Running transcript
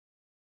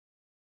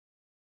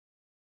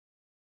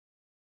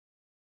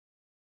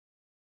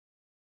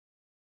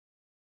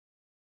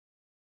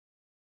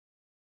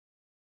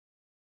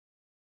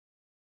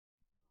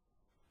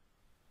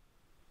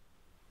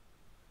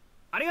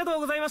がと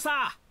うございまし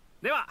た。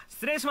では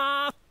失礼し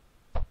ます。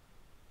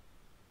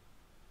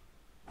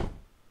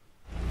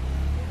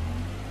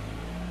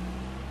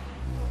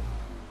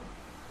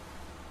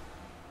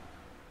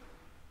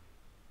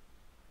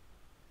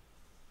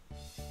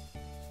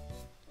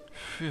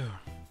Phew.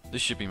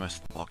 This should be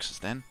most of the boxes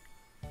then.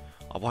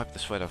 I wiped the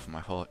sweat off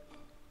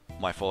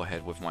my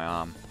forehead with my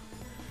arm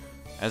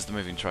as the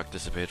moving truck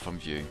disappeared from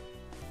view.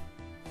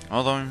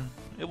 Although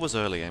it was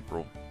early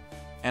April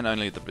and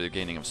only the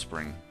beginning of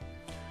spring,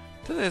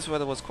 today's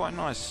weather was quite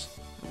nice.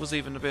 It was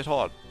even a bit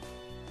hot.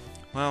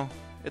 Well,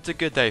 it's a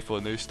good day for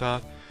a new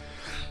start.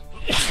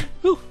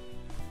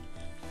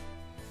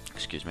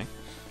 Excuse me.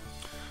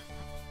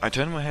 I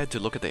turned my head to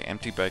look at the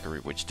empty bakery,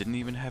 which didn't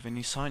even have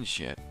any signs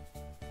yet.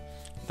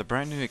 The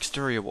brand new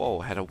exterior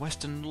wall had a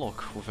western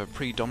look with a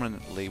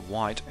predominantly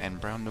white and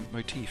brown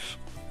motif.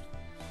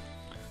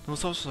 There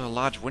was also a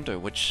large window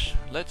which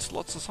lets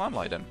lots of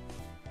sunlight in.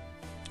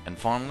 And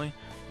finally,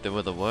 there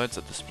were the words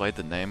that displayed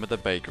the name of the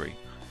bakery,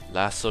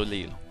 La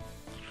Soleil.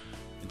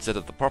 Instead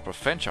of the proper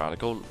French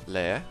article,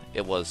 Le,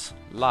 it was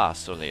La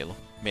Soleil,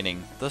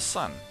 meaning the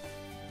sun.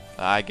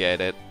 I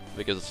get it,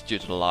 because due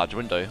to the large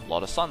window, a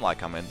lot of sunlight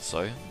come in,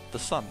 so the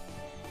sun.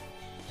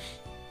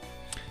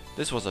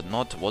 This was a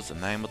nod towards the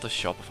name of the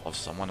shop of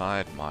someone I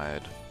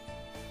admired.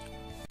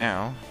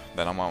 Now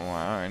that I'm on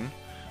my own,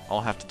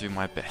 I'll have to do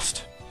my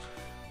best,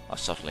 I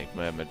softly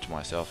murmured to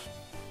myself.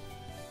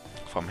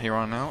 From here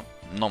on out,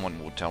 no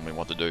one will tell me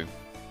what to do.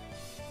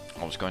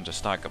 I was going to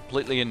start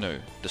completely anew,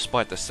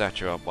 despite the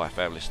stature of my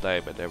family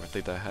stayed and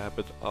everything that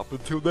happened up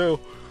until now.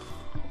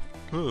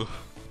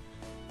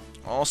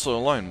 I also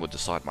alone would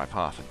decide my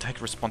path and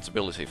take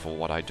responsibility for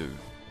what I do.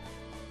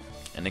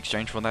 In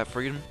exchange for that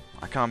freedom,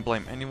 I can't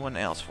blame anyone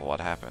else for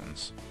what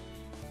happens.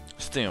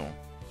 Still,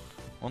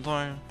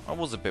 although I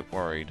was a bit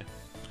worried,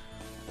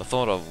 the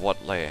thought of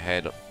what lay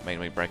ahead made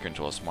me break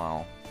into a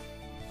smile.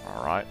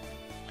 Alright.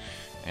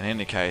 In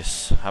any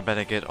case, I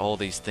better get all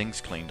these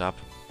things cleaned up.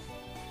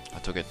 I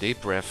took a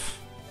deep breath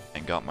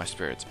and got my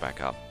spirits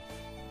back up.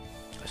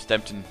 I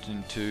stepped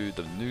into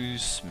the new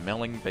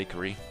smelling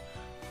bakery.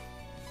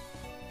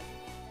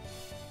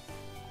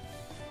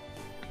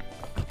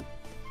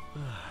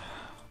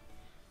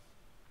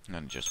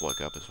 And just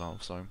woke up as well,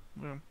 so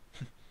yeah.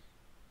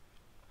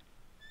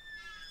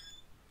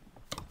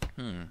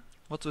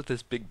 What's with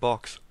this big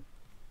box?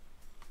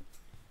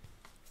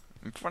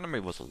 In front of me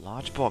was a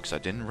large box I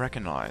didn't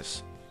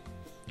recognize.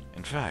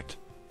 In fact,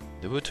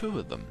 there were two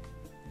of them.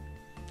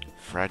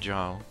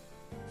 Fragile,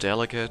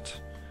 delicate,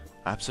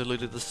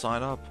 absolutely the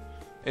sign up.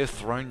 If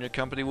thrown, your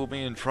company will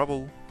be in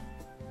trouble.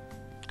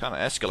 Kinda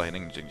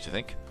escalating, don't you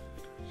think?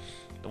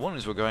 The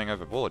ones were going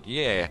overboard.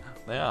 Yeah,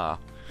 they are.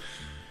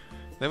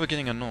 They were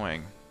getting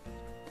annoying.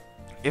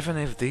 Even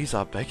if these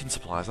are baking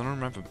supplies, I don't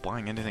remember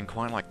buying anything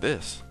quite like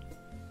this.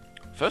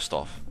 First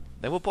off,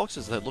 there were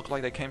boxes that looked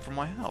like they came from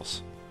my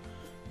house.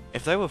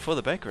 If they were for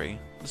the bakery,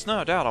 there's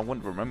no doubt I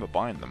wouldn't remember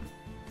buying them.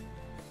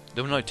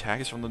 There were no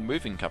tags from the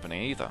moving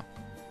company either.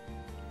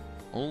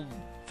 All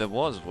there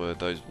was were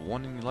those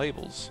warning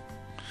labels.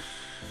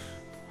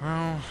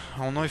 Well,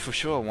 I'll know for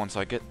sure once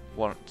I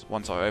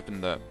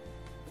open the...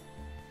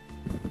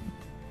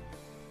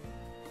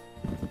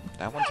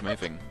 That one's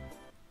moving.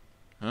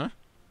 Huh?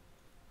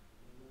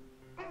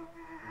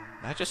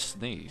 I just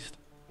sneezed.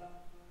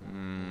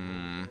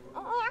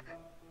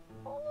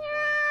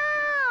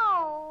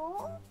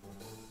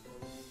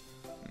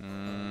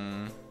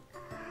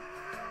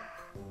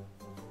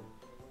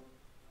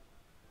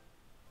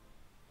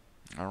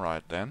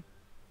 Alright then.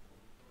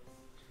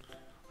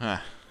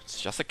 It's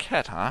just a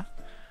cat, huh?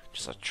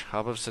 Just a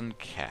troublesome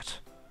cat.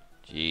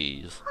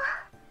 Jeez.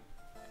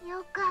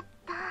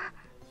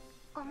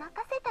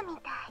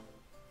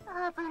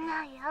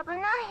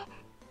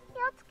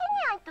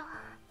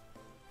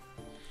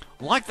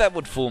 Like that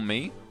would fool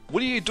me.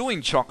 What are you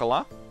doing,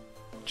 Chocola?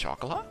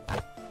 Chocola?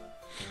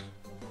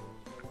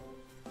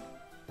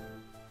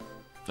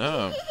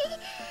 Oh.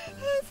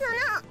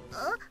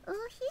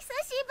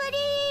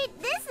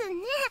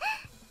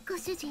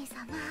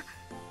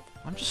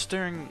 I'm just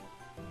staring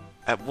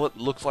at what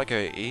looks like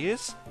her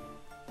ears?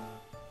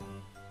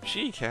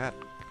 She cat.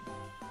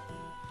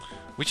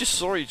 We just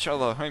saw each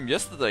other home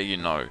yesterday, you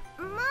know.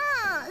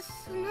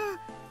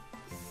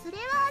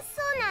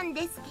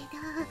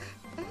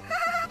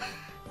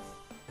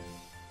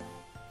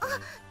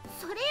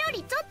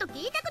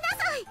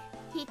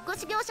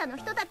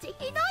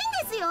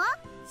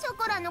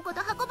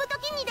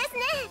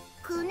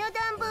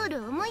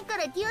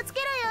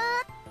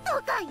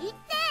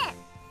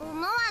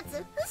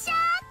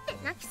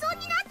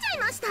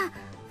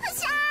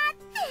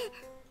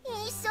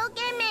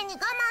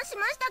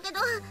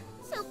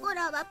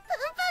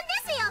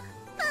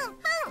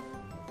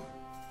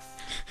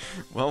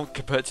 Well,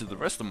 compared to the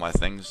rest of my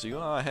things, you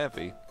are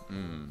heavy.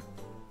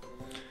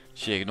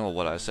 She ignored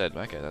what I said.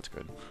 Okay, that's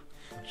good.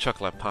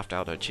 Chocolate puffed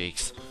out her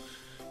cheeks.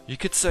 You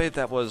could say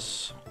that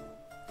was...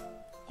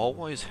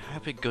 always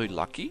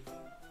happy-go-lucky?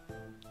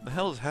 The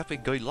hell is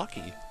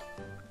happy-go-lucky?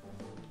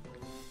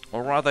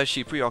 Or rather,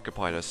 she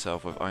preoccupied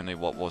herself with only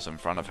what was in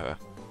front of her.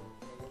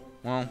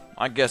 Well,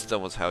 I guess that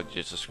was how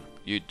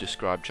you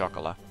described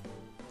Chocola.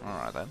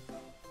 Alright then.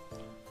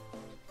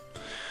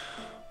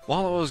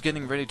 While I was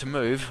getting ready to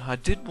move, I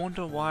did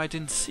wonder why I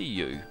didn't see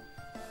you.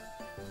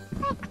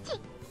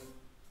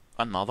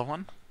 Another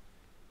one?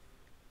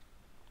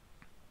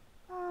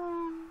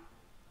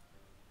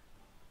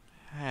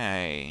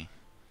 Hey.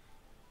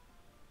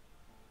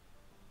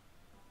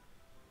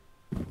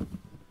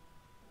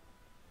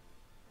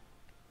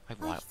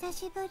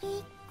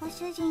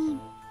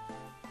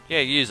 Yeah,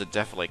 yous are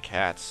definitely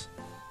cats.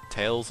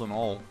 Tails and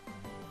all.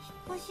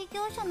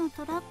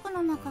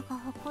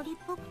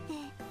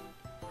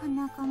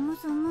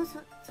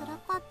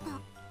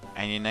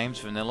 And your name's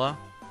Vanilla?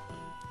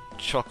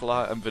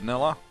 Chocola and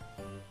Vanilla?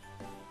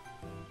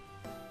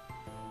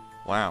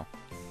 Wow.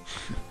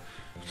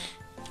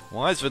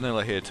 Why is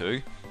Vanilla here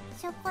too?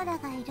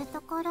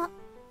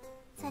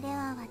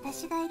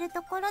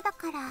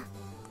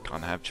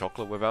 Can't have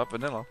chocolate without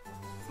vanilla.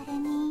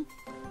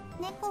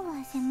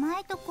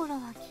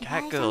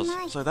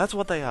 Catgirls, so that's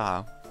what they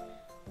are.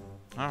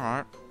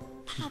 Alright.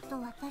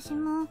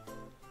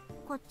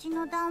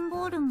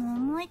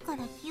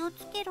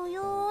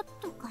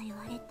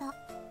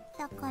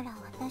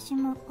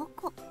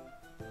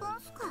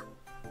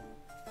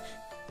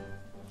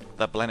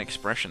 That bland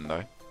expression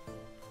though.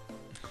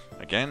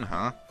 Again,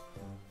 huh?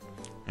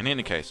 In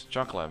any case,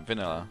 Chocolate and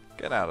Vanilla,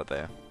 get out of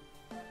there.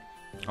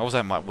 I was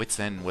at my wit's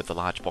end with the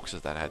large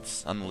boxes that had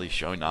suddenly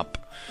shown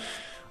up.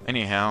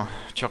 Anyhow,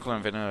 Chocolate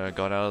and Vanilla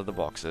got out of the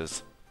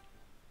boxes.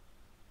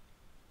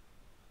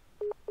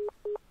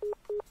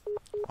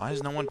 Why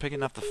is no one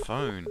picking up the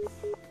phone?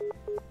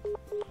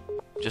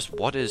 Just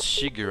what is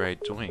Shigure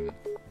doing?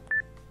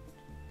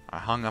 I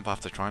hung up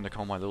after trying to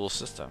call my little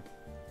sister.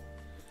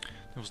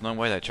 There was no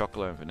way that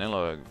Chocolate and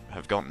Vanilla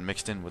have gotten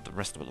mixed in with the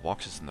rest of the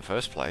boxes in the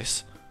first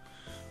place.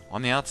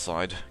 On the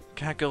outside,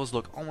 catgirls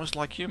look almost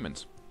like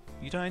humans.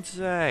 You don't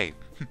say!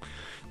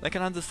 They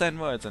can understand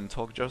words and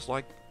talk just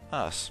like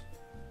us.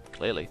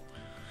 Clearly.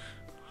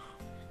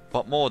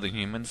 But more than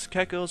humans,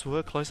 catgirls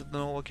were closer than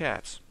all the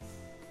cats.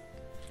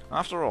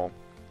 After all,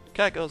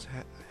 catgirls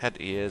had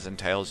ears and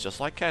tails just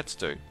like cats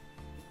do.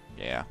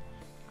 Yeah.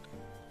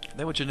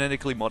 They were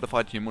genetically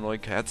modified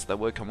humanoid cats that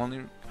were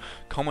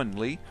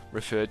commonly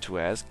referred to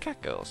as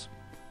catgirls.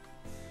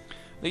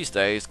 These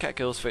days,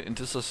 catgirls fit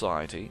into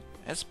society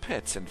as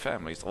pets and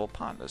families or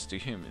partners to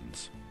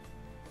humans.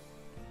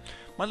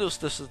 My little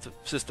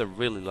sister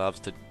really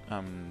loves to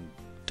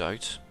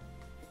dote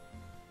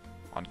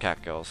on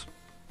catgirls.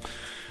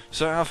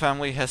 So our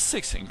family has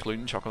 6,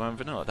 including Chocolate and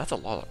Vanilla. That's a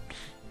lot.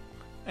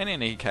 In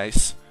any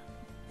case,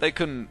 they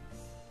couldn't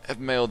have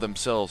mailed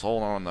themselves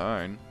all on their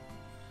own.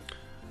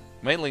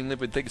 Mailing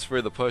living things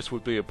through the post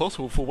would be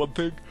impossible for one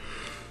thing.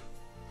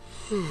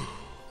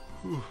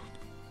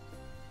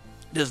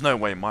 There's no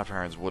way my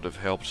parents would have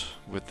helped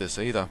with this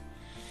either.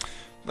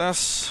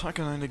 Thus, I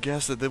can only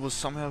guess that there was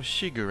somehow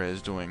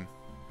Shigure's doing.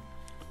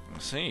 I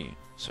see.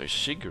 So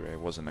Shigure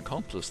was an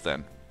accomplice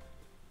then.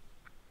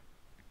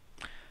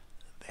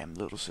 Them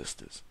little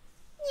sisters.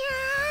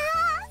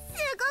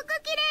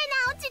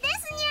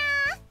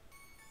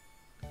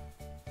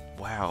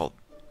 Wow.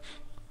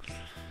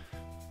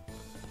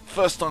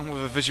 First time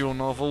with a visual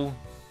novel,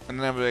 I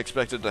never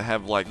expected to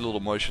have like little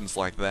motions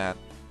like that.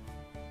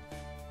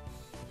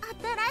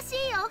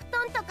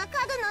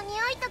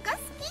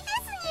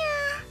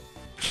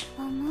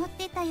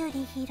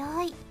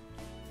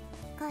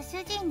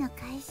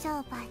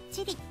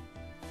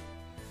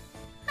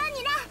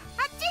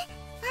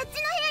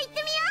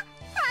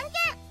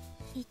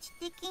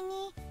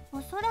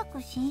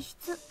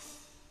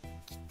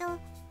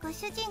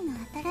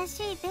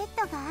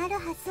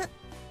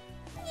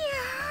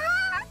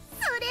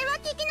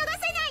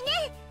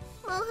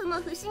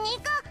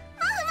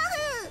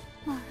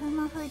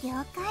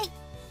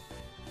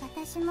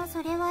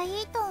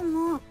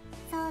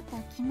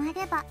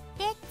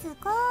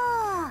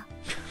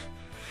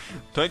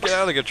 Don't get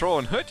out of control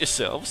and hurt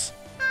yourselves.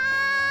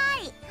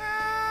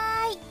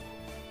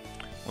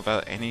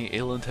 Without any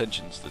ill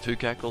intentions, the two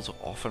catgirls are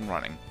off and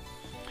running.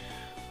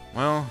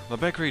 Well, the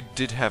bakery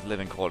did have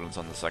living quarters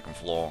on the 2nd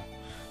floor,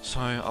 so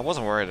I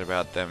wasn't worried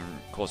about them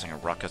causing a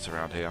ruckus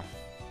around here.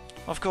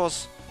 Of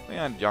course, we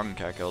aren't young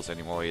catgirls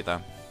anymore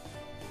either,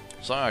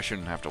 so I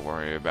shouldn't have to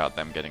worry about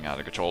them getting out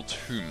of control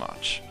too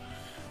much.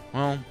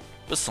 Well,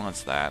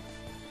 besides that,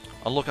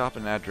 I'll look up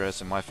an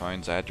address in my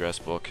phone's address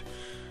book.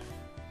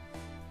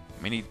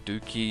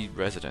 Minaduki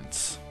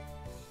Residence.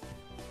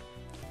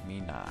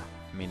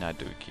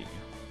 Minaduki.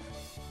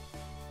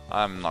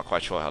 I'm not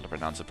quite sure how to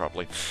pronounce it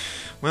properly.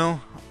 Well,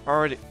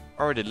 I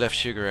already left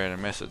Shigure a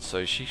message,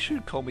 so she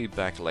should call me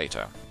back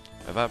later.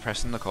 Without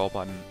pressing the call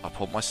button, I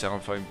put my cell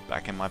phone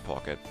back in my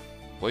pocket.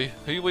 Who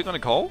are we gonna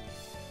call?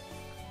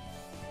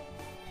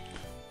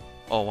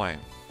 Oh wait.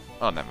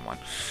 Oh, never mind.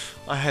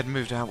 I had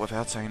moved out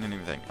without saying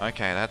anything.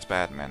 Okay, that's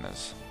bad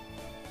manners.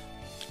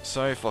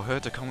 So for her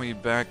to call me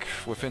back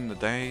within the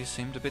day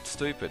seemed a bit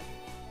stupid.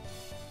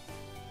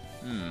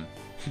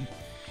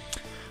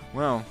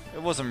 Well,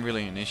 it wasn't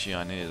really an issue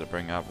I needed to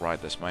bring up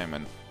right this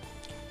moment.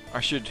 I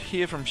should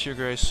hear from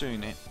Sugar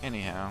soon,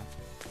 anyhow.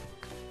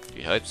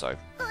 You hope so.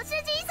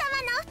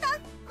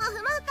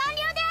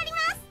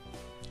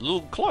 A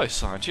little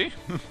close, aren't you?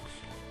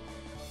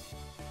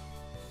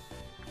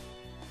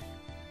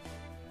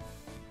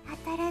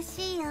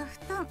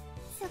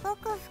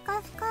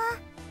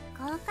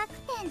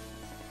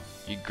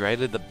 You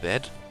graded the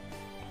bed?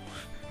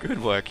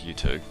 Good work, you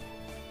two.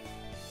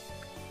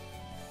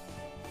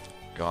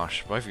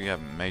 Gosh, both of you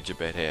have major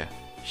bed hair.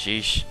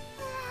 Sheesh.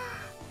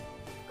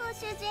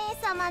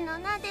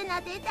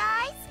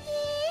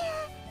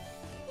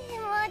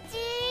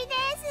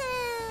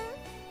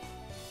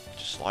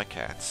 Just like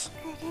cats.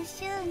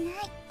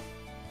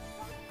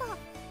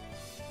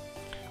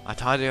 I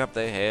tidied up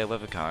their hair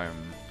with a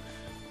comb.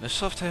 Their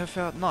soft hair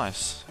felt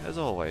nice, as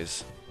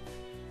always.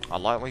 I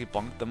lightly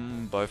bonked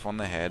them both on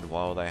the head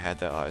while they had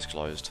their eyes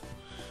closed.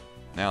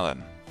 Now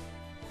then,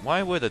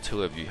 why were the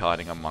two of you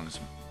hiding among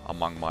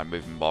my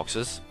moving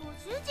boxes?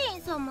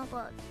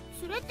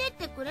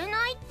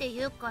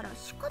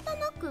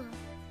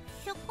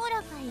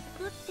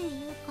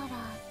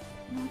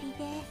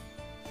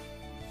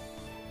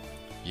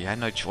 You had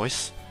no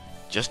choice?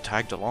 Just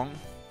tagged along?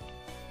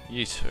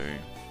 You two.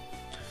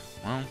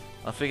 Well,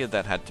 I figured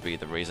that had to be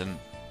the reason,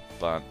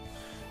 but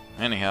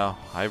anyhow,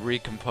 I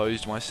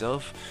recomposed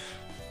myself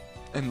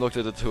and looked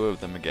at the two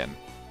of them again.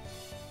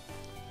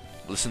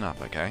 Listen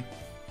up, okay?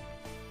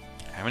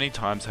 How many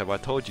times have I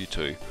told you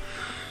to?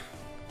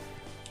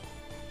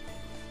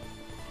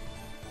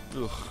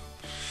 Ugh.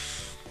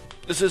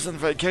 This isn't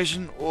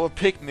vacation or a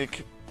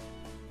picnic.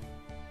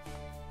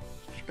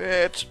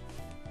 Shit.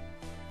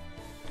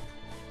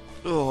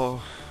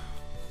 Oh.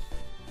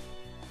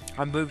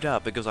 I moved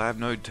out because I have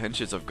no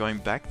intentions of going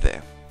back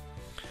there.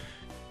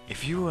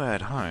 If you were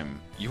at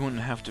home, you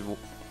wouldn't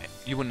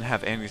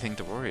have anything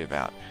to worry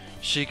about.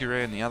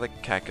 Shigure and the other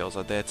catgirls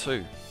are there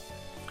too.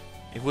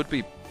 It would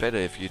be better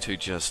if you two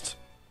just...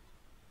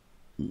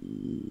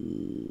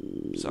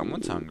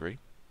 Someone's hungry.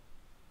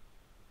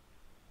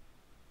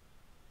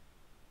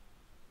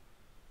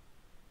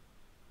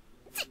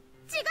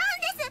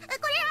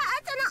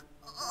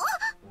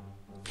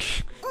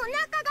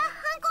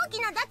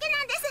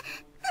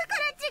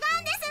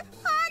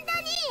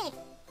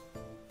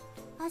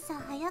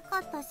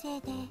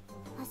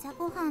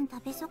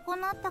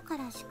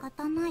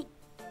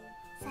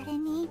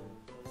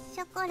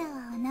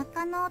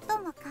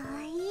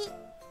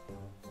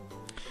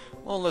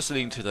 While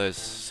listening to those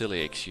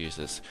silly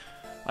excuses,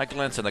 I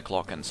glanced at the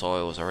clock and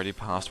saw it was already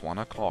past 1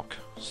 o'clock.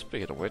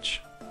 Speaking of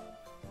which...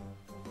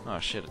 Oh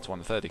shit, it's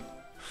 1:30.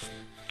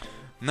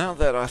 Now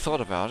that I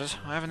thought about it,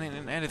 I haven't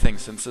eaten anything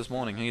since this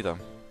morning either.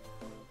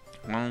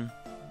 Well,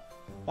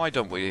 why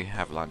don't we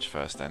have lunch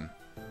first then?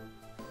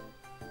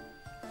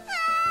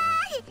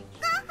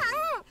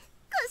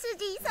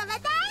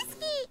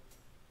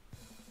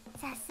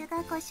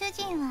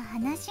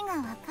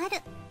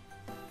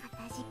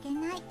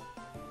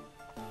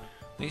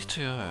 These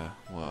two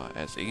were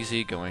as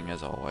easygoing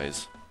as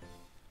always.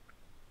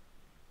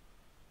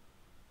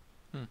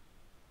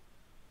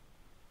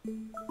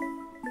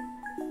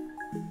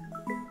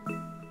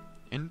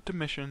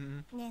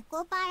 Intermission.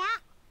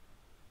 Nekopara.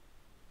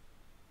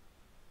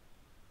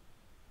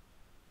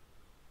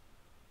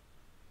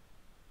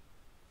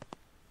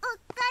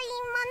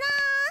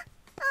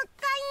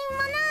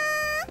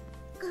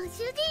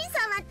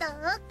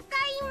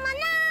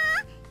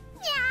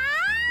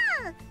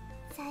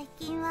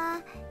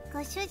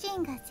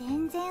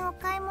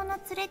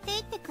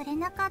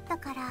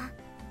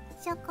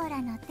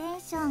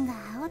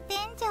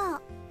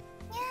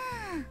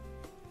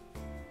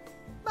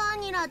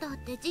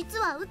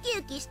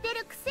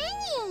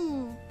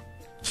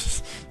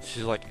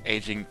 She's like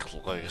aging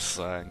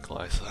closer and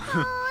closer.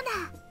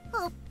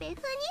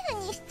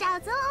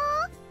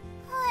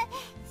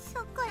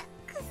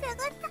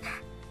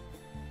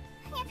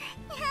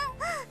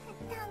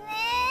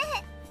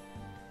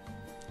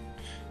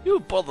 You'll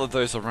bother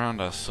those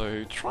around us,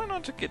 so try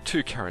not to get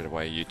too carried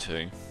away, you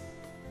two.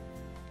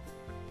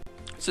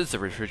 Since the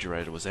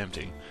refrigerator was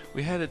empty,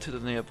 we headed to the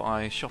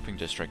nearby shopping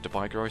district to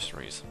buy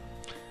groceries.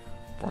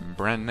 From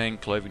brand name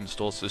clothing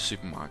stores to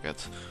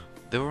supermarkets,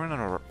 there were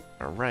an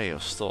array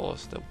of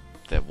stores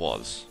there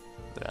was.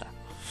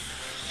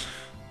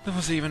 There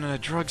was even a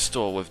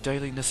drugstore with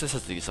daily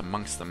necessities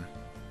amongst them.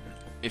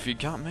 If you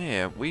got me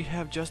here, we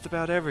have just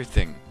about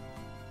everything.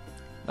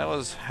 That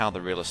was how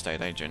the real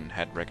estate agent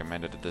had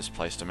recommended this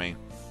place to me.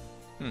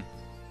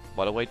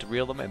 What a way to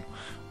reel them in.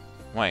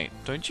 Wait,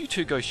 don't you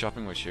two go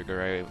shopping with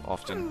Shigure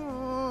often?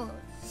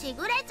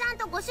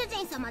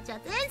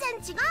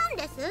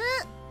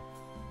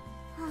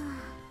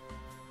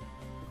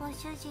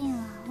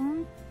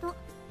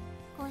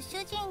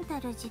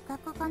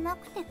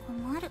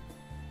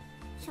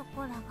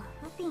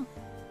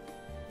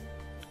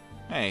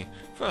 Hey,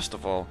 first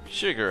of all,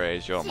 Shigure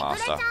is your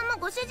master.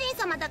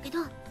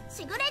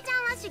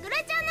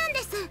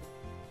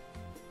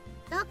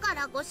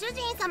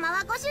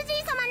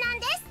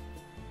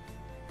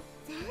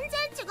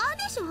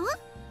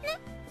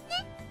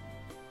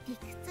 理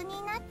屈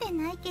になって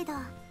ないけど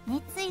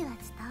熱意は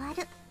伝わ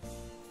る。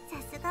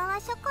さすがは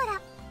ショコ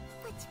ラ。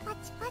パチパ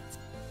チパチ。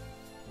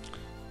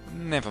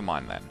 Never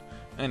mind then.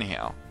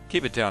 Anyhow,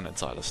 keep it down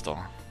inside the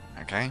store,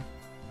 okay?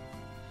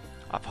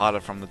 I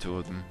parted from the two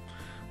of them.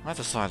 I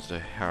decided to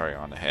hurry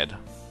on ahead.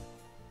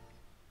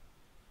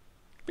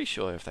 Be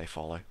sure if they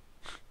follow.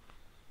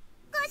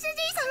 ご主人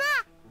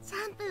様、シ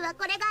ャンプーは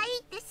これがいい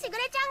ってしぐ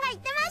れちゃんが言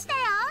ってましたよ。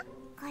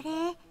こ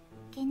れ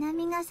毛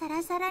並みがサ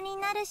ラサラに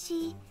なる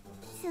し、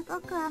す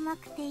ごく甘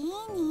くていい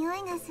匂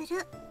いがす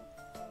る。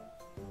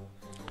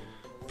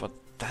 But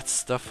that's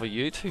stuff for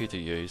you two to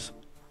use.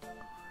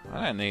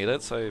 I don't need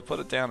it, so put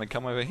it down and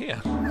come over here.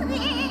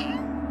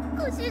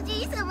 ご主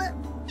人様、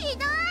ひ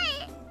どい。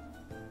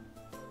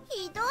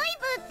ひどい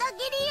ぶった切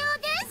りよう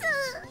で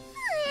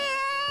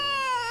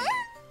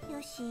す。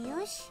よし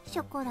よし、シ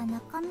ョコラ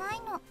泣かな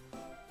いの。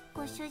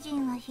ご主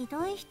人はひ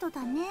どい人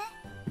だね。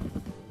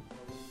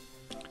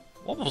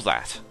 What was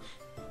that?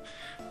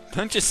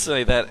 Don't just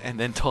say that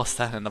and then toss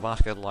that in the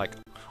basket like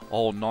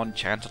all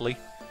nonchalantly.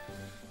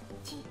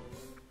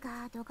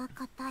 ガードが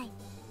硬い。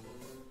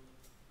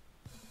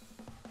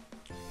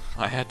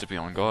 I had to be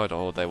on guard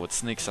or they would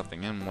sneak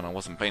something in when I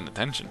wasn't paying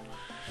attention.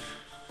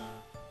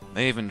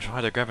 They even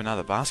tried to grab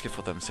another basket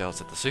for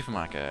themselves at the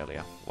supermarket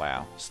earlier.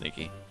 Wow,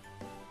 sneaky.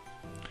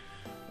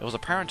 It was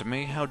apparent to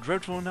me how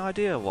dreadful an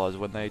idea it was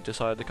when they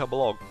decided to come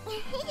along.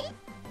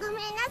 ごめん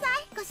なさ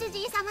い、ご主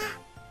人様。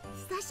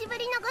久しぶ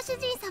りのご主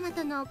人様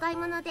とのお買い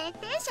物で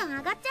テンション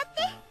上がっちゃっ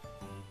て。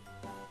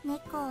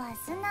猫は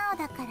素直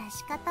だから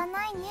仕方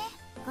ないね。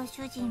ご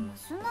主人も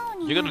素直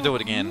に You're gonna do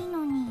it again. いい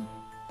のに。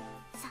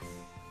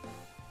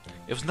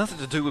 It was nothing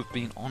to do with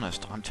being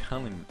honest, I'm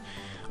telling you.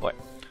 Wait,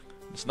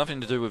 it's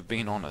nothing to do with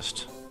being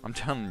honest. I'm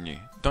telling you,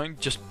 don't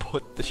just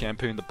put the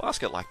shampoo in the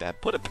basket like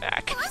that. Put it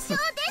back. そうです。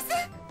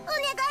お願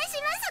いし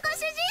ます、ご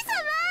主人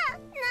様。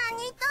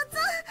何卒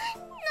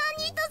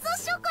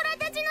ショコラ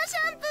たちのシ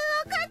ャンプ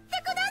ーを買って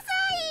くださ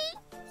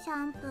い。シャ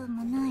ンプー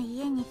もない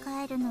家に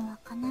帰るのは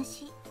悲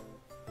しい。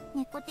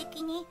猫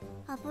的に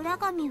油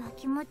髪は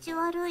気持ち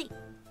悪い。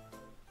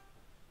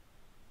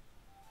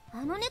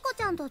あの猫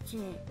ちゃんたち、シ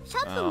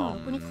ャンプーも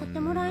僕に買って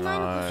もらえない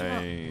のかし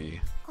ら。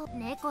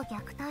猫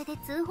虐待で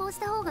通報し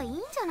た方がいいん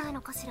じゃない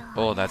のかしら。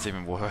Oh, that's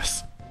even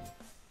worse.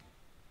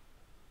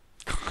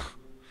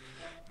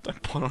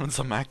 Don't put on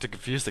some act to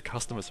confuse the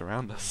customers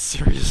around us.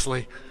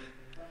 Seriously.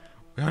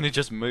 We only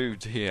just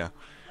moved here.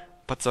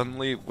 But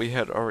suddenly we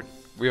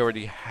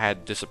already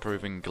had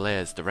disapproving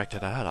glares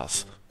directed at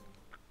us.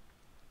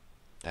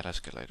 That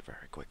escalated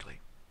very quickly.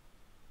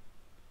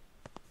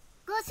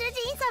 ご主人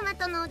様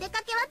とのお出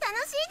かけは楽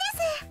しいで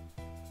す。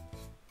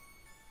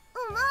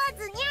思わ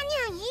ずニャンニ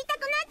ャン言いた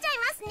くなっちゃい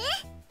ますね。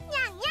ニ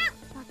ャンニャ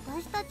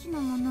ン。私たちの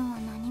ものは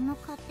何も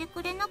買って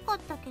くれなかっ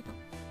たけど。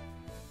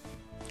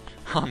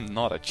I'm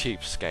not a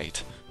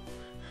cheapskate.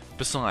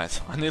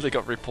 Besides, I nearly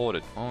got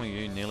reported. Oh,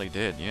 you nearly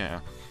did,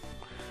 yeah.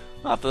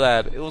 After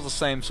that, it was the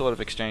same sort of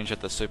exchange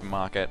at the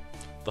supermarket.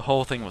 The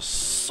whole thing was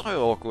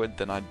so awkward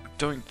that I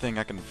don't think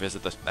I can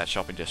visit that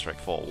shopping district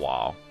for a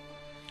while.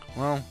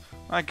 Well,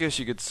 I guess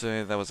you could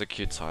say that was a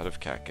cute side of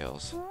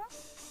catgirls.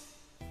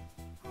 あ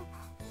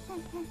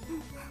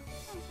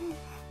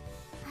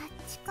っ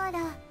ちから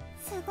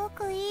すご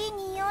くいい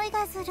匂い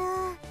がする。本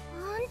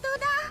当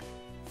だ。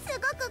す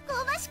ごく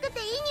香ばしくて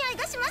いい匂い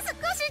がします、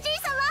ご主人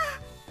様。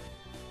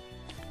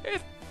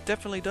It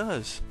definitely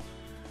does.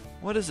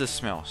 What does this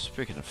smell?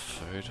 Speaking of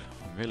food,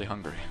 I'm really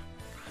hungry.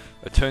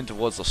 I turned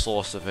towards the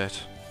source of it.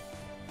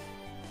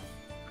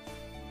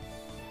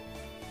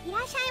 いら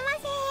っしゃいま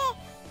せ。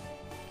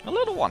 A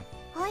little one.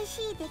 美味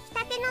しい出来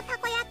たてのた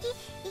こ焼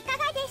きいか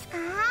がですか？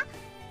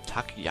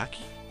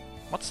 Takoyaki?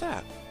 What's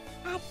that?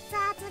 熱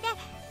々で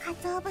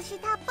鰹節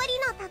たっぷり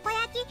のたこ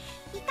焼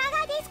きいか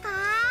がですか？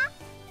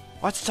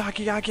 What's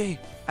takoyaki?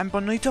 And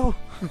bonito?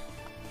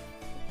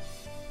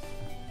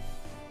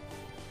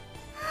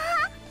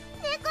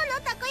 猫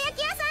のたこ焼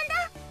き屋さん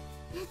だ。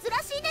珍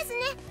しいですね、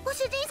ご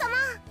主人様。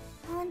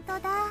本当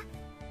だ。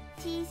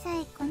小さ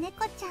い子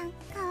猫ちゃん、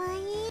かわい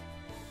い。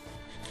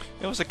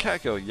 It was a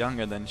cat girl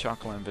younger than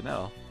Chocola and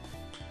Vanilla.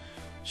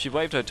 She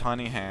waved her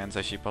tiny hands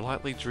as she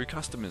politely drew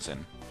customers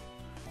in.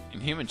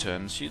 In human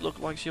terms, she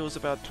looked like she was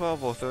about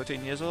 12 or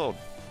 13 years old.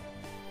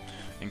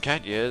 In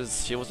cat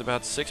years, she was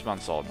about 6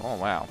 months old. Oh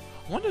wow.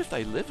 I wonder if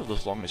they live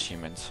as long as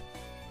humans.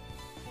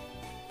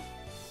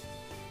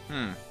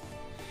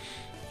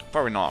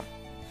 Probably not.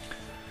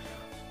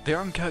 The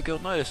young cat girl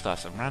noticed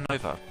us and ran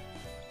over.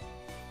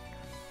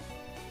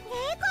 猫の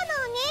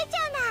お姉ちゃ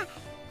んだ。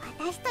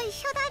私と一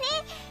緒だね。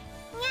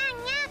にゃ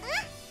んにゃん。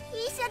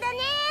一緒だね。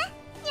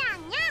にゃん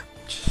にゃ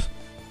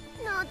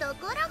ん。喉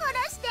ゴロゴロ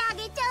してあ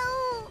げちゃ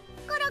おう。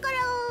ゴロゴ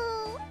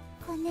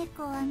ロ。子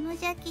猫は無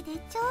邪気で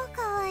超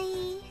かわい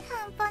い。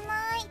半端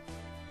ない。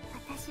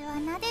私は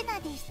なでな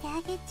でして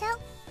あげちゃう。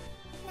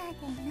な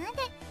でなで。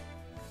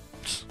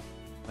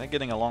They're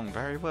getting along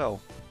very well.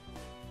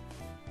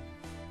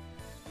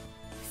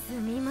 す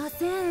みま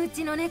せん、う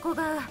ちの猫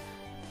が。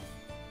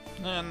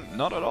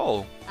Not at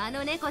all. あ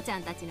の猫ちゃ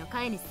んたちの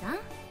飼い主さん？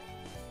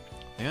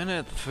 The owner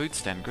at the food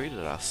stand greeted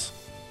us.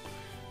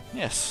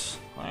 Yes,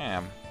 I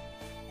am.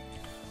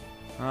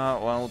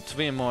 Well, to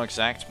be more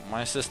exact,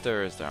 my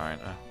sister is the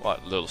owner.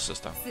 What, little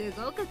sister? す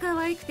ごく可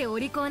愛くてお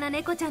利口な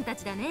猫ちゃんた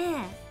ちだ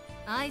ね。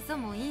愛想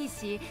もいい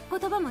し、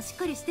言葉もしっ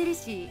かりしてる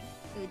し、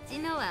うち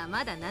のは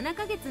まだ7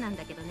ヶ月なん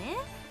だけどね。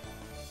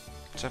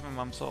7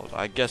 months old.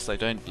 I guess they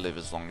don't live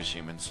as long as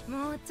humans.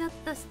 もうちょっ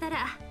とした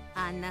ら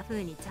あんな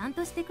風にちゃん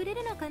としてくれ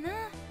るのかな。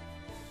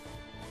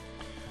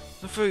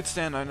 The food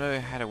stand owner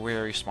had a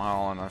weary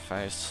smile on her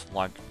face,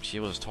 like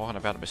she was talking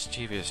about a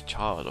mischievous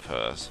child of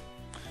hers.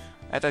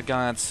 At a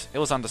glance, it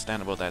was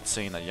understandable that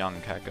seeing a young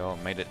catgirl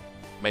made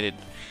it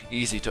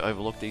easy to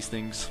overlook these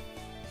things.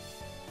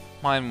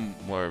 Mine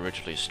were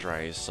originally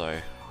strays, so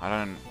I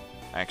don't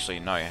actually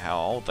know how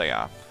old they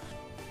are.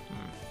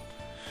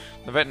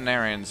 The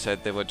veterinarian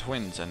said they were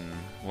twins and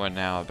were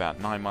now about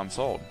 9 months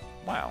old.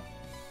 Wow.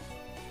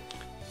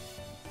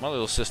 My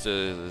little sister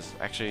is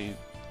actually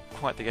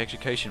quite the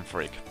education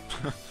freak.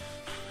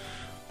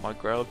 Might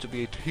grow up to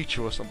be a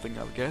teacher or something,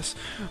 I guess.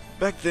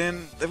 Back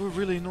then, they were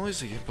really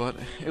noisy, but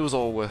it was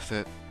all worth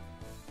it.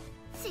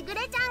 しぐ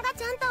れちゃんが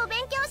ちゃんとお勉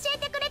強教え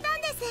てくれた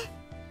んです。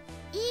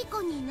いい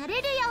子にな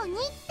れるようにっ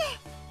て。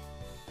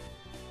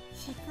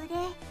しぐれ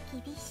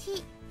厳し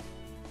い。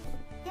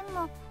で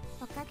も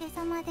おかげ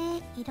さまで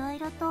いろい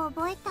ろと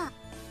覚えた。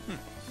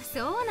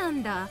そうな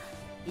んだ。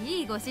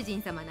いいご主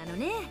人様なの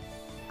ね。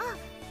あ、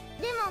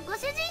でもご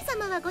主人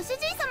様はご主人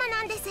様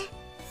なんです。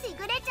し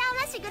ぐれちゃん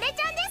はしぐれち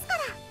ゃんですか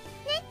ら。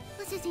ね、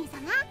ご主人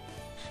様。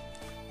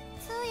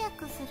通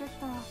訳する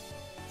と、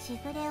し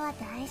ぐれは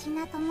大事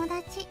な友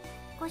達、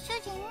ご主人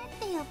っ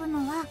て呼ぶ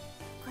のは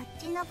こ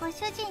っちのご主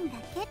人だ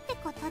けって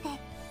ことで。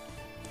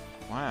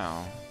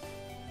Wow.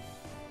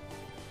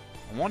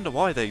 I wonder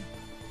why they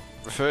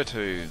refer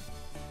to,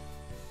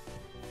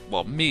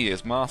 well, me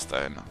as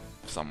master in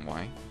some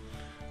way.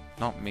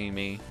 Not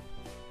me.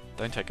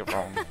 Don't take it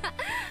wrong.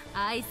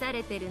 愛さ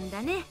れてるん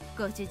だね、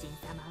ご主人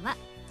様は。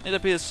 It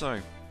appears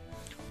so.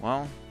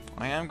 Well,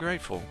 I am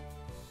grateful.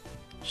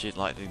 She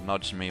lightly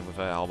nudged me with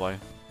her elbow.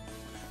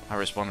 I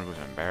responded with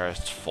an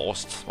embarrassed,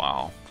 forced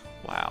smile.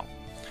 Wow.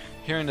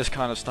 Hearing this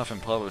kind of stuff in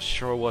public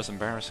sure was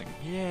embarrassing.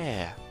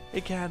 Yeah,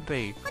 it can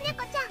be. 子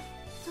猫ちゃん、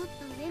ちょっ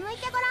と上向い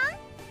てごらん。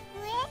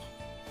上？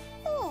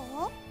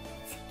こう？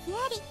つきあ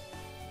り。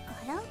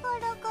ゴロゴ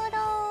ロゴロ。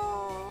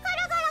ゴロゴ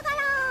ロゴ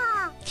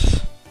ロ。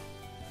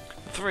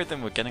 The three of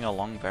them were getting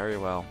along very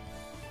well.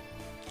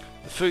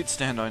 The food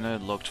stand owner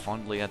looked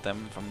fondly at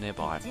them from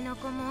nearby. うちの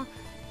子も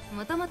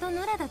もともと野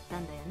良だった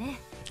んだよね。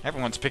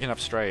 Everyone's picking up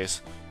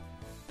strays.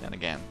 Then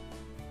again.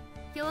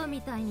 今日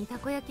みたいにた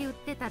こ焼き売っ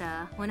てた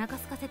らお腹空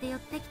かせて寄っ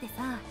てきて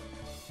さ。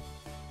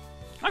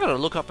 I gotta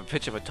look up a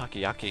picture of a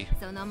takoyaki.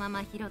 そのま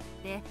ま拾っ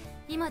て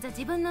今じゃ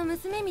自分の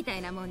娘みた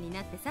いなもんに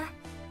なってさ。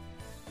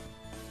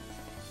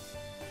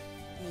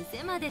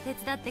店まで手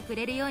伝ってく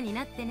れるように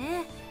なって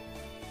ね。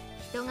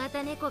人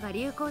型猫が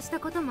流行した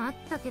こともあっ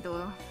たけ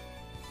ど、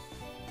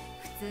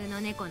普通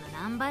の猫の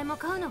何倍も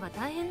飼うのが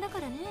大変だか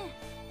らね。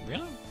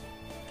 Really?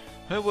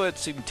 Her words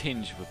seemed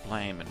tinged with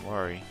blame and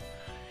worry.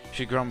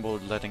 She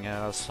grumbled, letting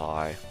out a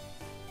sigh.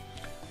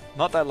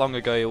 Not that long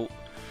ago,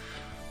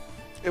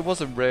 it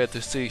wasn't rare to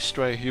see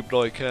stray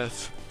humanoid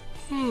cats.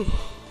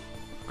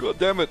 God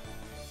damn it.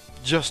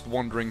 Just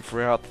wandering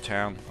throughout the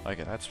town.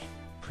 Okay, that's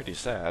pretty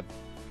sad.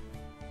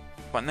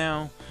 But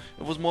now,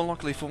 it was more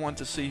likely for one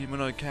to see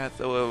humanoid cats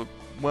that were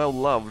well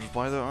loved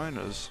by their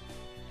owners,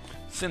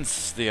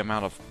 since the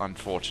amount of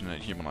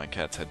unfortunate humanoid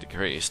cats had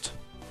decreased.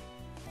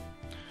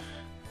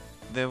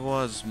 There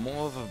was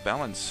more of a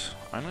balance.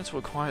 Owners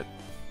were quite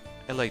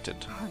elated.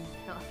 ほんと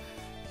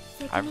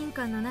責任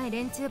感のない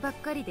連中ばっ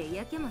かりで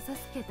嫌気もさ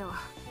すけど。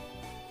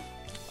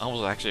 I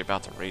was actually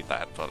about to read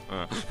that, but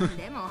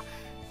でも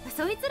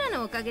そいつら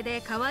のおかげ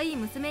で可愛い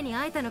娘に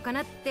会えたのか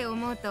なって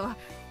思うと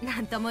な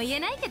んとも言え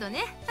ないけど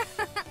ね。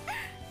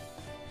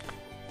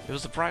 It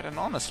was a bright and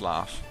honest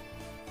laugh.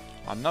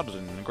 I nodded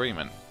in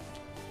agreement.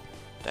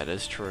 That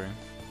is true.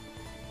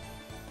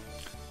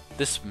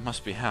 This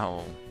must be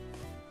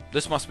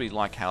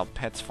like how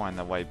pets find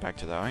their way back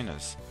to their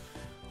owners.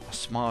 I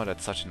smiled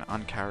at such an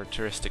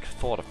uncharacteristic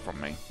thought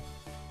from me.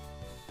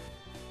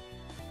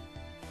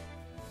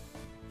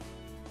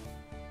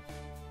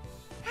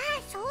 あ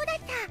あ、そうだっ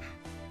た。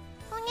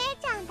お姉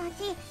ちゃんた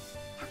ち、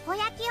たこ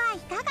焼きはい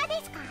かが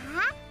ですか？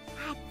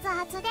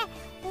熱々で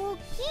大き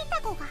い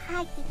たこが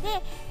入ってて、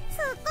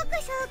すっごく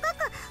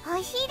美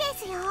味しいで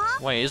すよ。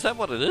 Wait, is that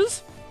what it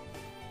is?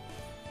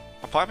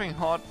 A piping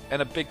hot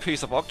and a big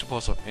piece of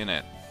octopus in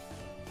it.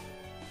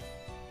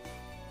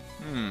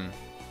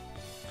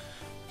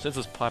 Since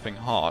it's piping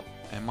hot,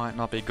 it might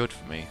not be good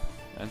for me,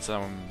 and so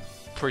I'm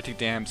pretty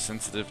damn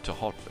sensitive to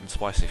hot and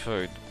spicy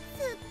food.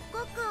 すっご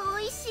く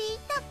美味しい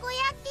たこ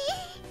焼き。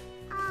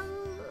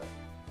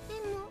で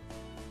も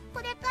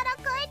これから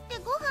帰って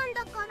ご飯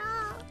だから。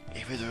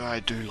 Even though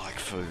I do like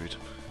food,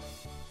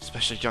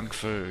 especially junk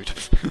food.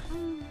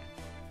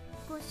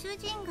 ご主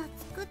人が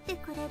作って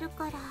くれる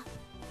から。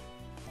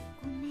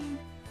ごめん。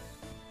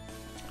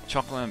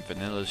 Chocola and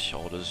Vanilla's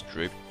shoulders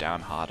drooped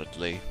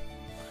downheartedly.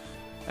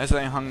 As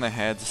they hung their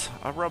heads,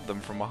 I rubbed them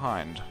from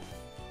behind.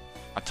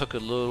 I took a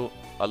look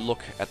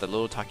at the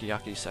little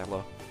takoyaki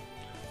seller.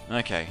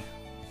 Okay,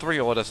 3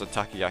 orders of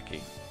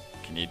takoyaki.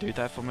 Can you do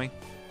that for me?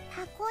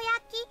 たこ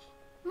焼き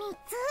3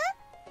つ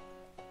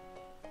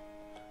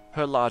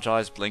Her large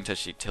eyes blinked as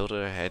she tilted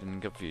her head in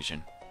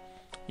confusion.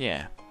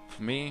 Yeah,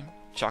 for me,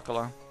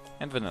 chocolate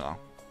and vanilla.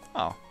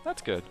 Oh,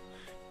 that's good.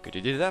 Could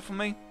you do that for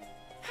me?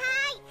 は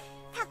い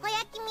たこ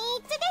焼き3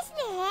つです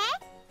ね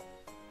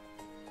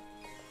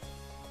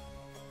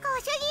ご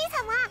主人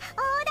様オ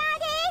ーダー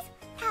で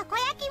すたこ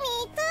焼き3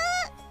つ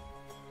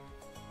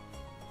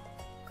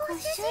ご主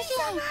人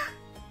様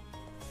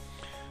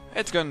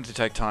It's going to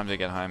take time to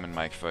get home and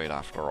make food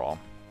after all.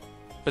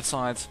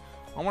 Besides,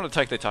 I want to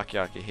take the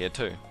takoyaki here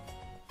too.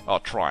 Oh,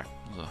 try.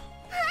 Ugh. は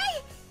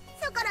い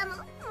そこらも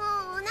もう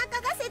お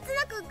腹が切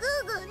なくグ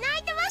ーグー泣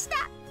いてました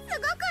す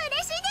ごく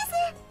嬉しいで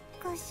す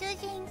ご主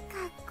人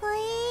かっこい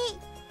い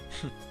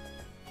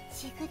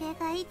しぐれ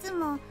がいつ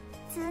も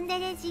ツンデ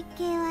レ実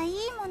刑はいい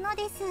もの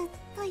です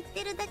と言っ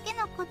てるだけ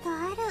のこと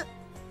ある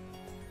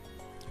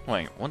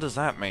Wait, what does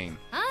that mean?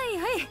 はい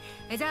は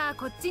い。じゃあ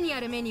こっちにあ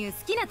るメニュー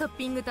好きなトッ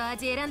ピングと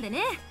味選んで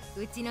ね。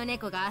うちの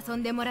猫が遊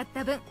んでもらっ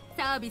た分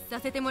サービスさ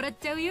せてもらっ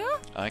ちゃうよ。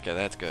 Okay,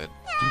 that's good. はい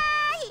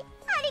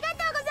ありが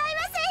とうござい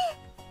ま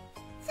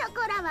すショ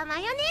コラはマ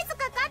ヨネーズ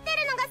かかって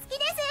るのが好き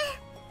です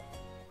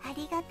あ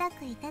りがた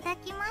くいただ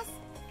きます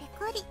ペ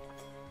コリ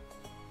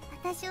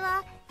私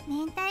は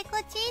明太子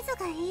チーズ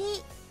がい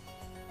い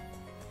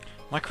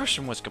My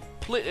question was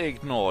completely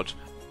ignored.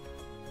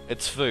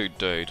 It's food,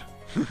 dude.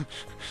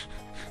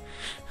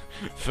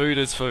 Food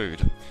is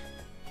food.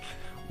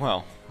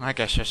 Well, I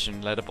guess I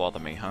shouldn't let it bother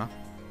me, huh?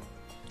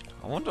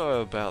 I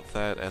wonder about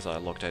that as I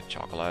looked at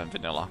Chocola and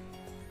Vanilla,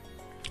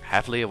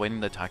 happily awaiting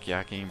the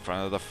takoyaki in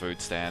front of the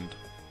food stand.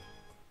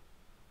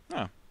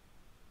 Oh.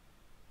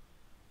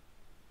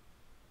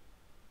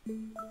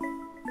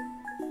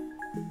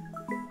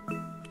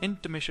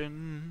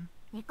 Intermission.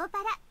 ネコパ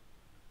ラ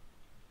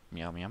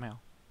Meow meow meow.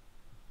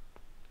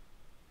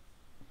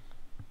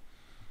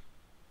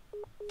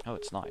 Oh,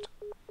 it's night.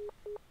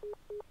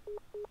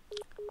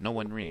 No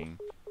one ringing.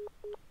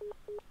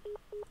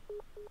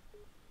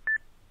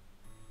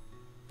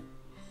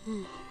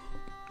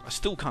 I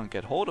still can't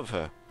get hold of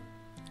her.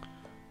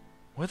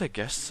 Were there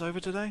guests over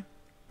today?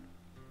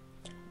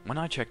 When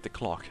I checked the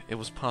clock, it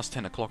was past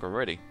 10 o'clock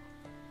already.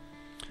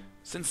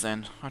 Since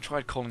then, I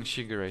tried calling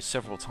Shigure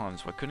several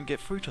times but couldn't get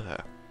through to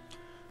her.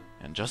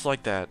 And just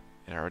like that,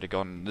 it had already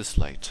gotten this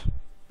late.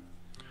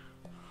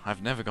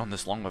 I've never gone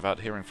this long without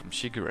hearing from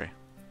Shigure.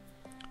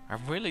 I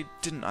really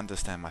didn't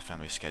understand my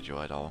family schedule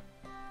at all.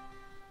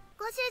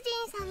 ご主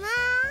人様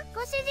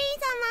ご主人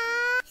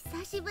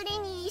様久しぶり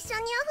に一緒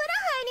にお風呂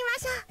入りま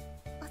し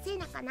ょうお背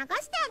中流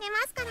してあげま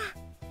すか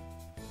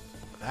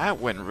ら That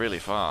went really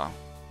far.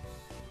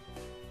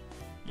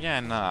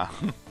 Yeah, nah.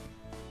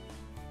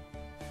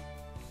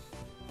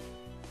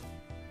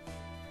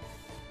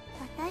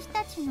 私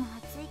たちの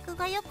発育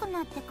が良く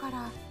なってか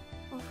ら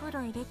お風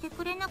呂入れて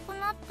くれなく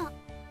なった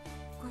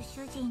ご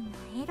主人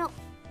のエロ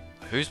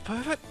Who's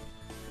perfect?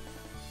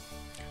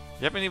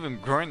 You haven't even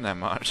grown that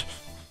much.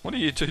 What are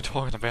you two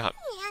talking about? にゃにゃに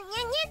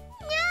ゃに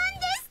ゃん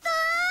ですか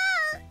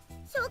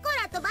ショコ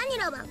ラとバニ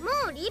ラは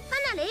もう立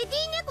派なレディ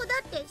ー猫だ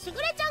ってしぐ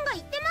れちゃんが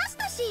言ってまし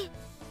たし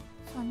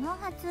その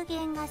発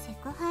言がセ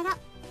クハラ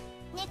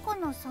猫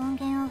の尊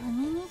厳を踏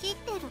みにじっ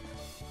てる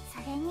そ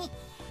れに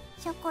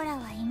ショコラ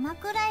は今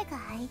くらいが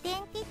アイデ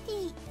ンティテ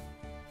ィ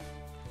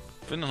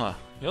Vanilla,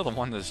 you're the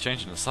one that's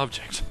changing the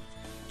subject.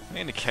 In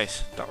any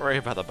case, don't worry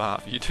about the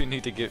bath. You two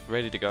need to get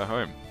ready to go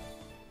home.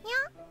 に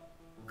ゃ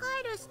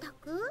帰る支度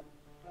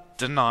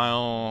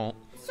Denial.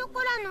 ショ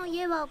コラの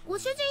家はご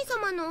主人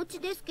様のお家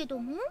ですけど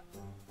も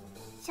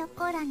ショ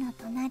コラの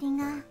隣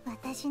が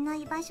私の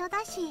居場所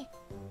だし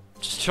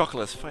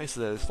Chocolate's face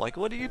there is like,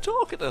 what are you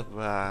talking about?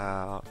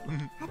 あ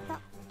と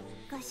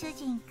ご主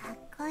人かっ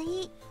こ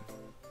いい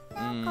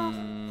なんか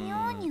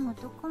妙に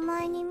男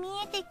前に見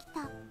えてき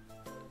た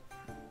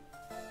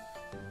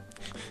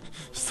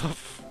Stop.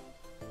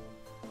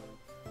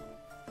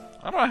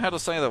 I don't know how to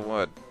say that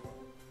word.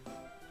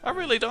 I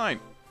really don't.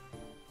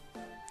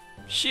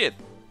 Shit.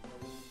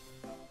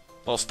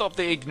 Well, stop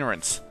the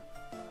ignorance.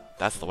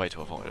 That's the way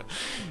to avoid it.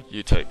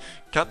 You two.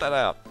 Cut that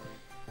out.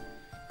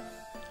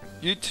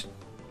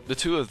 The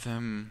two of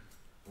them...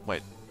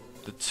 Wait.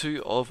 The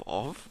two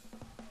of...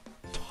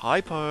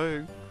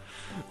 Typo.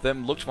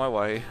 Them looked my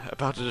way,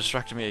 about to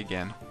distract me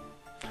again.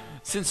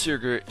 Since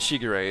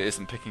Shigure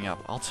isn't picking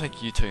up, I'll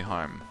take you two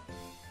home.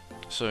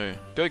 So,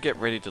 go get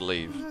ready to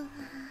leave.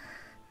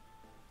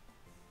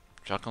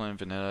 Chocola and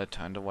Vanilla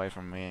turned away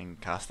from me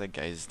and cast their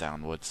gaze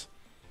downwards.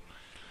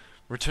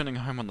 Returning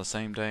home on the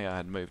same day I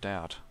had moved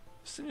out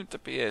seemed to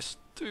be a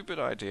stupid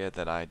idea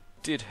that I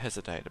did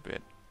hesitate a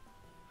bit.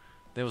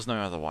 There was no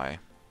other way,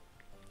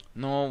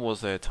 nor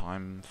was there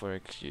time for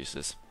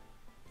excuses.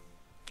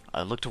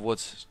 I looked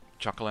towards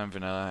Chocola and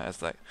Vanilla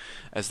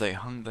as they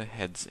hung their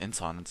heads in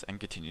silence and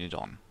continued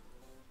on.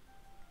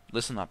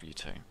 Listen up, you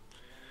two.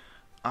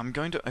 I'm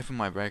going to open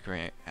my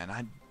bakery, and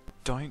I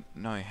don't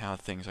know how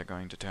things are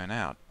going to turn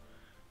out.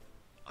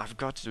 I've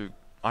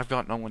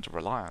got no one to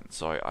rely on,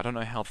 so I don't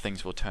know how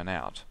things will turn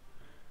out.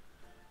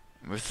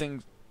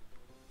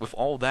 With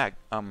all that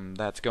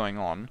that's going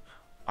on,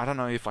 I don't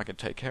know if I can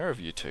take care of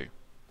you two.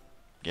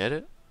 Get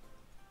it?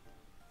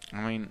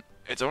 I mean,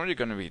 it's already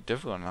going to be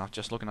difficult enough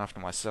just looking after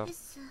myself.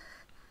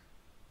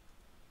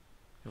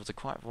 It was a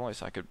quiet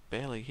voice I could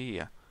barely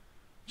hear.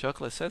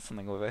 Chocolate said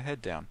something with her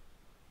head down.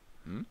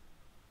 Hmm?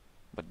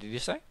 What did you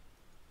say?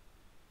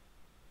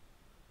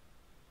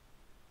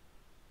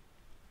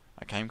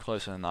 I came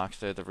closer and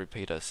asked her to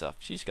repeat herself.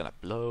 She's gonna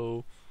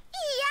blow.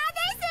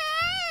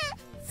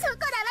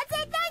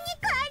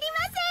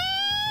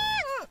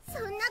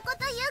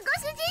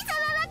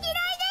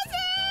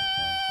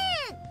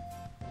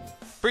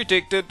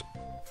 Predicted.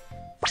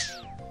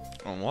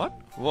 What?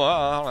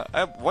 Well,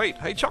 wait,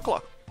 hey,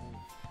 Chocolate.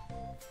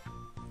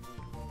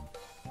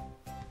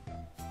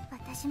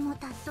 私も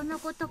ダットの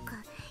ごとく、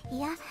い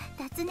や、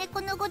脱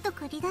猫のごと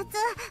く離脱。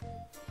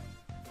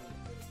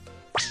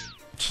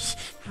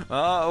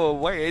Oh,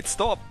 wait,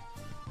 stop.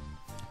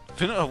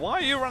 Vanilla, why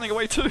are you running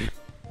away too?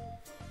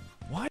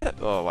 Why?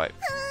 Oh, wait. ほらほ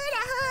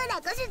ら、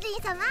ご主人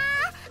様、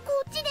こ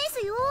っちです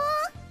よ。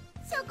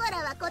ショコラ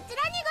はこちらにございます。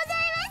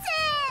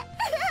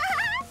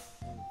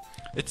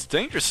It's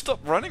dangerous. Stop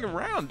running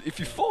around. If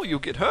you fall, you'll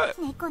get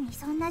hurt. 猫に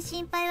そんな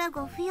心配は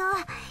ご不要。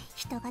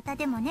人型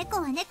でも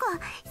猫は猫。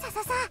さ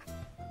ささ。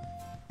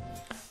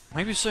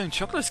Maybe so in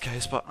Chocolate's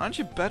case, but aren't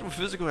you bad with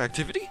physical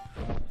activity?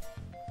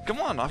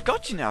 Come on, I've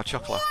got you now,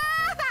 Chocolate.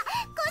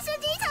 ご主人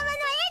様のエ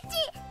ッチ、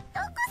ど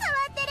こ触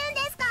ってるん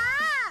ですか？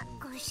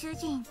ご主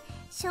人、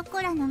ショ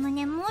コラの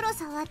胸もろ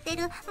触って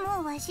る。も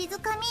うわしづ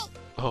かみ。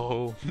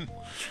Oh,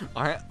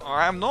 I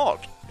am not.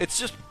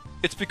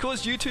 It's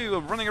because you two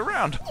are running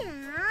around.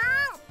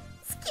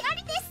 スキャ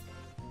リです。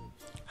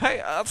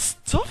 Hey,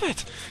 stop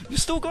it! You're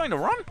still going to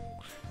run?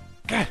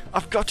 Okay,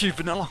 I've got you,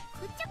 Vanilla. こ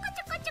ちょこ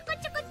ちょこちょこ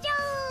ちょこちょ。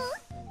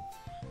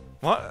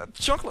 What?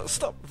 Chocolate,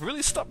 stop!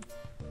 Really stop!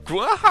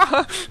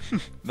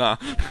 Nah,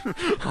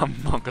 I'm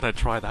not gonna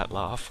try that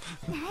laugh.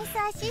 ナイス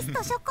アシス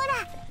ト、ショコラ。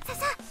さ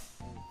さ。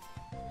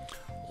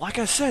 Like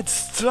I said,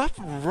 stop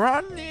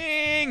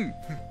running!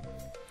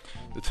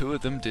 The two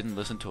of them didn't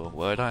listen to a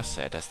word I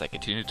said as they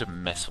continued to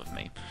mess with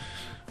me.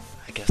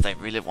 I guess they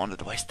really wanted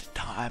to waste their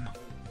time.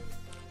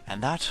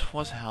 And that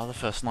was how the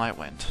first night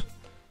went.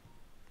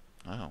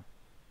 Oh.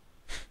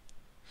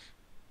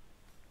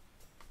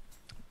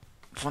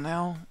 For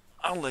now,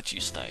 I'll let you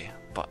stay,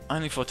 but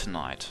only for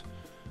tonight.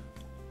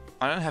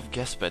 I don't have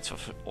guest beds or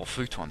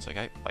futons,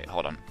 okay? Wait,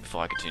 hold on,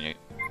 before I continue.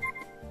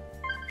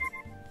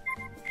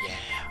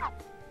 Yeah.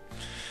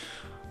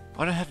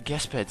 I don't have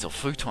guest beds or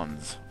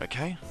futons,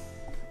 okay?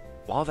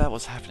 While that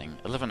was happening,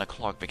 11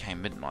 o'clock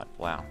became midnight.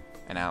 Wow,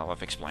 an hour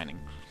of explaining.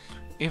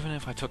 Even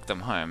if I took them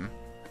home,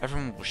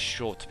 everyone was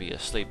sure to be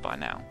asleep by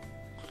now.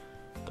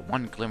 The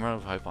one glimmer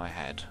of hope I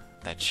had,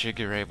 that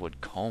Shigure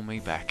would call me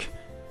back,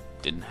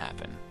 didn't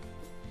happen.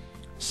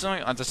 So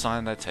I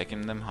decided that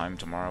taking them home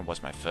tomorrow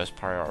was my first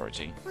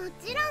priority. も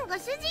ちろんご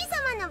主人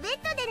様のベッ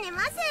ドで寝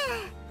ます。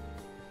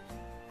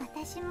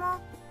私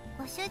も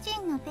ご主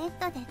人のベッ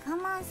ドで我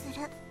慢す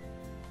る。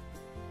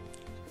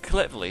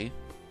 Cleverly,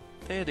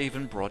 they had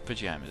even brought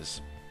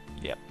pajamas.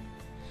 Yep.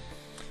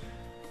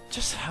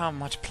 Just how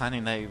much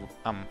planning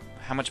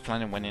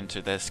went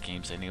into their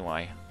schemes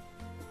anyway?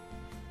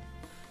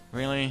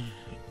 Really?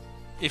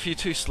 If you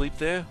two sleep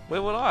there,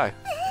 where would I?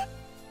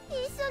 一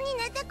緒に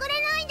寝てく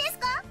れないです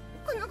か？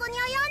この子に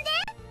及んで。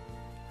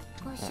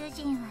ご主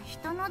人は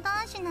人の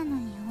男子なの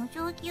にお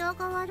行儀が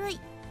悪い。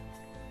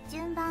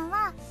順番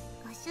は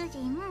ご主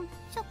人、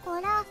ショコ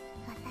ラ、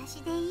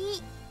私でいい。にゃ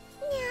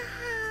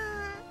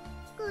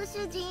ー。ご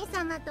主人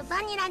様と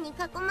バニラに囲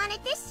まれ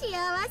て幸せにゃん。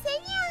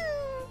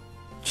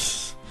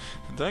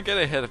 Don't get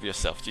ahead of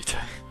yourself, Jito.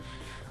 A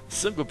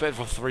single bed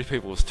for 3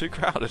 people is too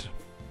crowded.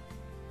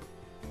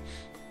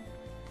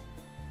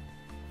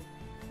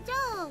 じゃ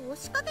あ押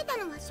しかけた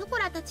のはショコ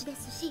ラたちで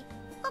すし、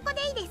ここ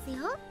でいいです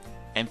よ。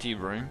 Empty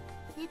room?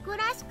 猫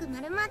らしく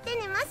丸まって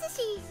寝ます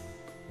し。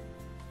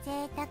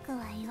贅沢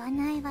は言わ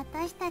ない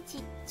私た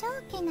ち、超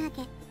けな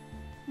げ。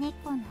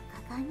猫の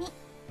鏡。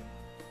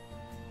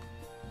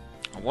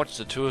 I watched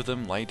the two of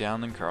them lay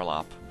down and curl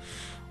up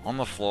on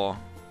the floor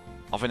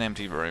of an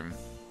empty room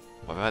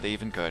without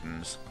even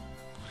curtains.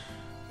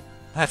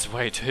 That's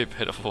way too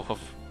pitiful of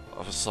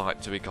a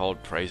sight to be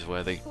called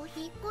praiseworthy. お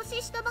引っ越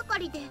ししたばか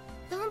りで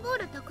段ボー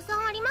ルたくさ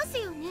んあります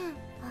よね。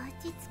お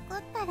家作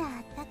ったらあ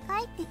ったか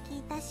いって聞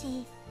いた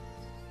し、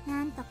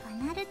なんとか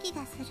なる気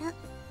がする。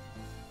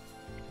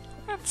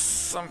 That's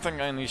something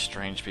only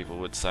strange people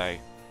would say.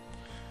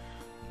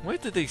 Where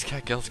did these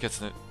catgirls get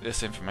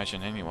this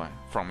information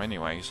from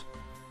anyways?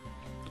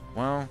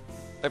 Well,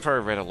 they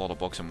probably read a lot of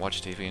books and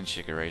watched TV in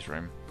Shigure's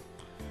room.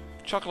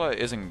 Chocolate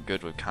isn't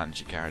good with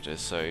kanji characters,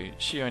 so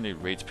she only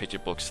reads picture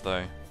books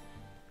though.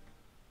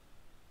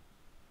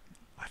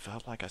 I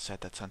felt like I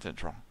said that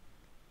sentence wrong.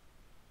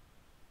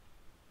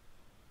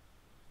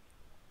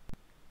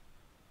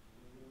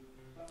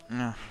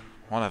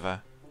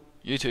 Whatever.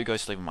 You two go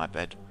sleep in my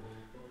bed.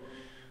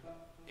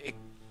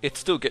 It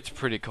still gets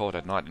pretty cold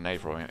at night in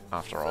April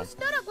after all. そし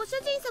たらご主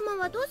人様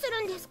はどうす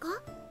るんですか？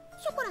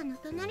ショコラの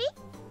隣？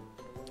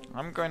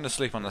 I'm going to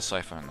sleep on the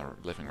sofa in the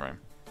living room.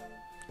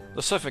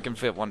 The sofa can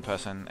fit one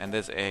person and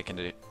there's air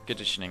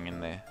conditioning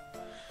in there.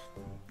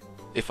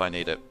 If I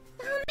need it.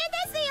 ダメ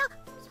ですよ。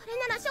それ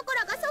ならショコ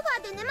ラがソフ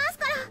ァーで寝ます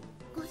から。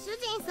ご主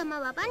人様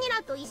はバニ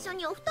ラと一緒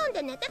にお布団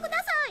で寝てくだ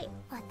さい。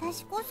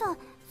私こそ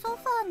ソ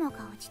ファーのが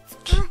落ち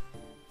着く。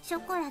シ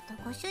ョコラと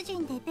ご主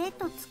人でベッ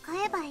ド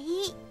使えばい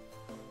い。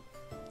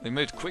 They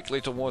moved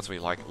quickly towards me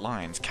like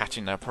lions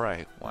catching their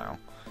prey. Wow.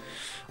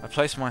 I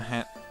placed my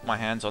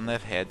hands on their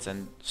heads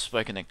and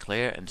spoke in a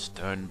clear and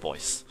stern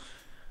voice.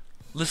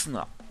 Listen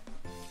up.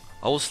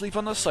 I will sleep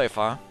on the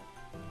sofa,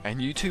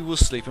 and you two will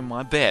sleep in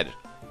my bed.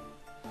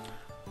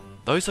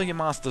 Those are your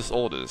master's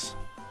orders.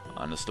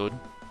 Understood?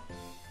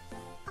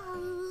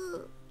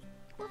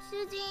 ご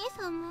主人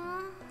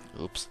様。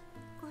 Oops.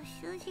 ご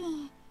主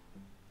人。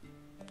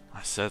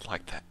 I said it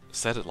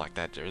like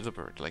that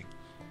deliberately.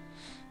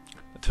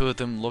 The two of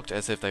them looked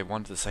as if they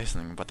wanted to say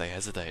something, but they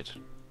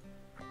hesitated.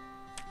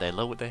 They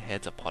lowered their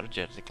heads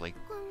apologetically.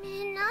 ご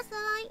めんなさ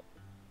い。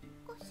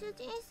ご主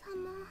人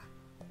様。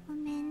ご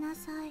めんな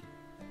さい。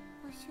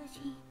ご主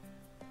人。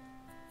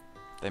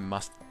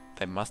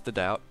 They mustered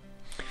out.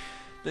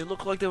 They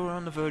looked like they were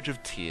on the verge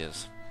of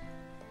tears.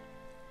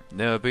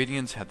 Their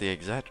obedience had the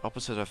exact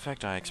opposite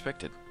effect I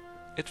expected.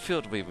 It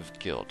filled me with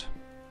guilt.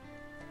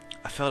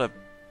 I felt a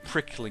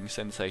prickling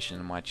sensation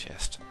in my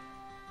chest.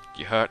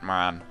 You hurt,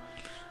 man.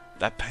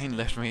 That pain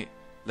left me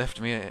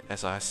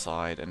as I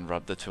sighed and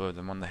rubbed the two of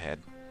them on the head.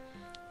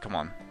 Come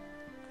on,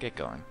 get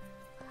going.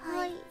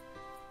 はい。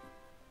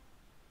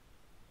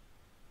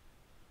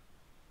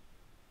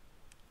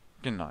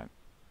 Good night.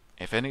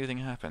 If anything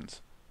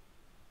happens,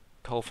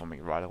 call for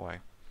me right away.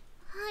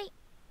 はい。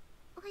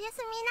おや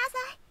すみな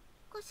さい。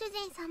ご主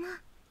人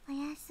様。お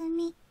やす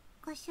み、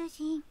ご主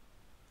人。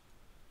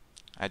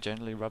 I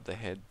gently rubbed the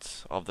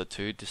heads of the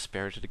two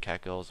dispirited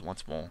catgirls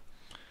once more.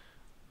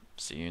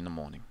 See you in the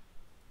morning.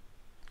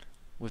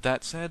 With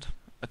that said,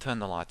 I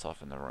turned the lights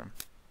off in the room.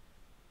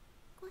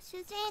 ご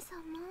主人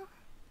様。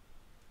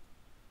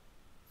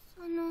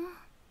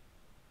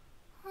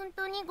本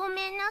当にご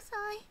めんなさ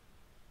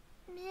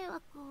い。迷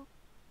惑を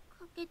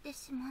かけて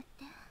しまっ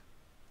て。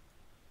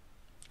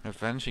 Her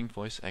vanishing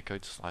voice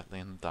echoed slightly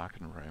in the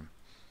darkened room.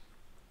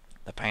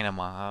 The pain in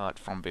my heart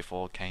from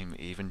before came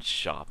even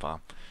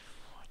sharper.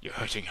 You're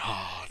hurting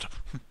hard.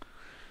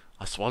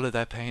 I swallowed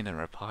that pain and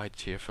replied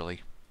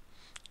cheerfully.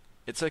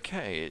 It's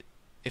okay.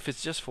 If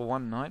it's just for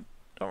one night,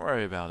 don't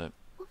worry about it.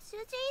 ご主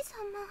人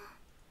様。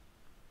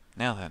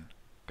 Now then,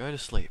 go to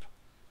sleep.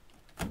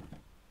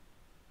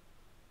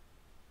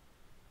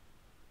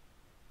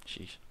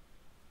 Sheesh.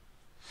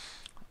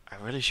 I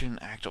really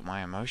shouldn't act up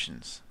my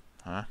emotions,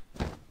 huh?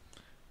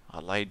 I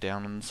laid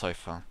down on the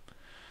sofa,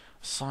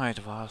 sighed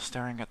while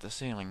staring at the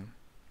ceiling.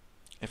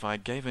 If I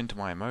gave in to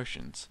my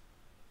emotions,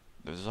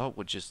 the result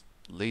would just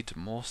lead to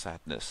more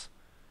sadness.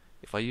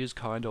 If I used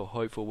kind or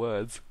hopeful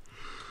words,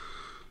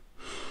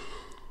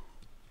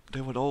 they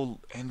would all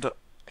end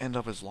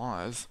up as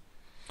lies.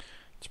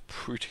 It's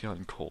pretty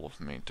uncalled of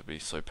me to be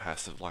so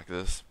passive like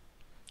this.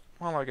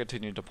 While I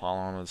continued to pile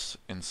on his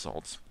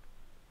insults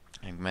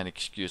and make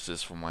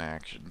excuses for my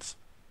actions,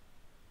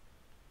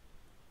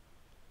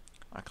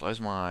 I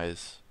closed my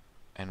eyes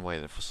and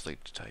waited for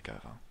sleep to take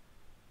over.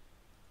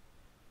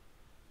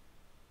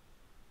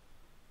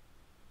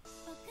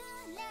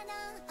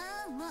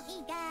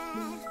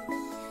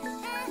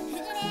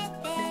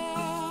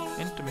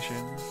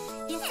 Intermission.